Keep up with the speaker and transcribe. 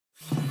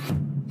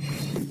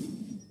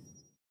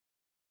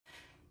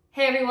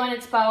Hey everyone,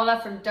 it's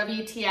Paola from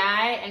WTI,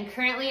 and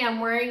currently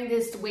I'm wearing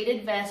this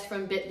weighted vest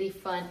from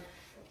Bitlifun.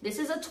 This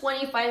is a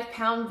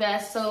 25-pound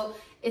vest, so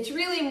it's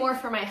really more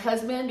for my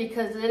husband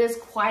because it is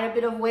quite a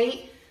bit of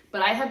weight,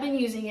 but I have been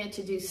using it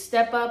to do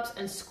step-ups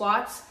and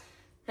squats.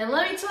 And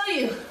let me tell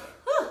you,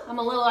 I'm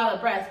a little out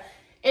of breath.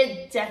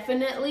 It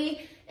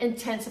definitely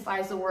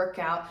intensifies the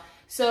workout.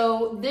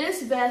 So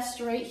this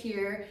vest right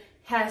here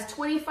has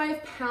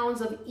 25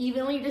 pounds of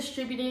evenly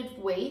distributed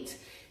weight,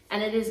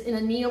 and it is in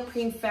a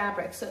neoprene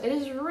fabric. So it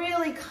is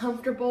really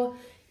comfortable,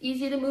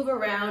 easy to move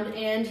around,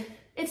 and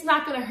it's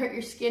not gonna hurt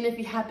your skin if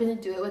you happen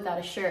to do it without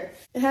a shirt.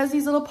 It has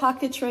these little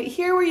pockets right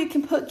here where you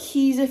can put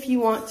keys if you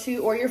want to,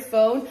 or your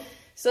phone.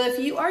 So if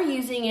you are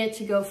using it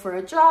to go for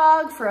a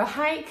jog, for a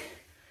hike,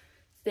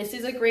 this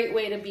is a great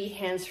way to be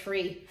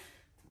hands-free.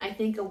 I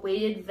think a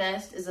weighted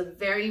vest is a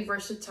very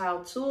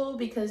versatile tool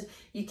because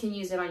you can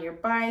use it on your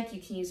bike,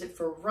 you can use it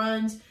for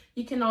runs,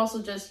 you can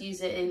also just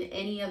use it in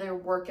any other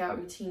workout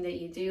routine that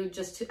you do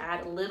just to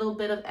add a little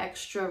bit of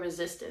extra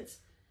resistance.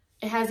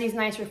 It has these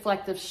nice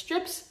reflective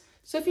strips,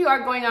 so if you are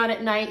going out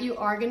at night, you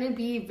are going to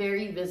be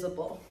very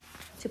visible.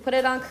 To put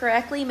it on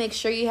correctly, make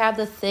sure you have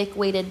the thick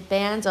weighted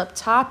bands up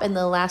top and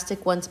the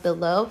elastic ones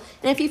below.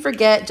 And if you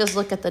forget, just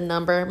look at the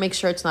number. Make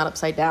sure it's not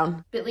upside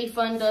down.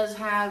 Bitlifun does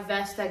have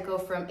vests that go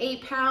from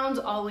 8 pounds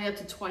all the way up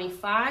to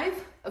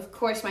 25. Of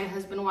course, my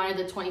husband wanted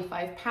the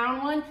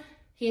 25-pound one.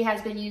 He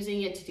has been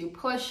using it to do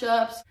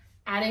push-ups.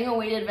 Adding a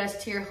weighted vest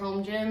to your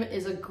home gym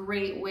is a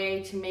great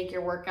way to make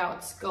your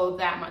workouts go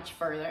that much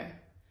further.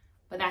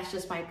 But that's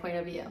just my point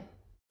of view.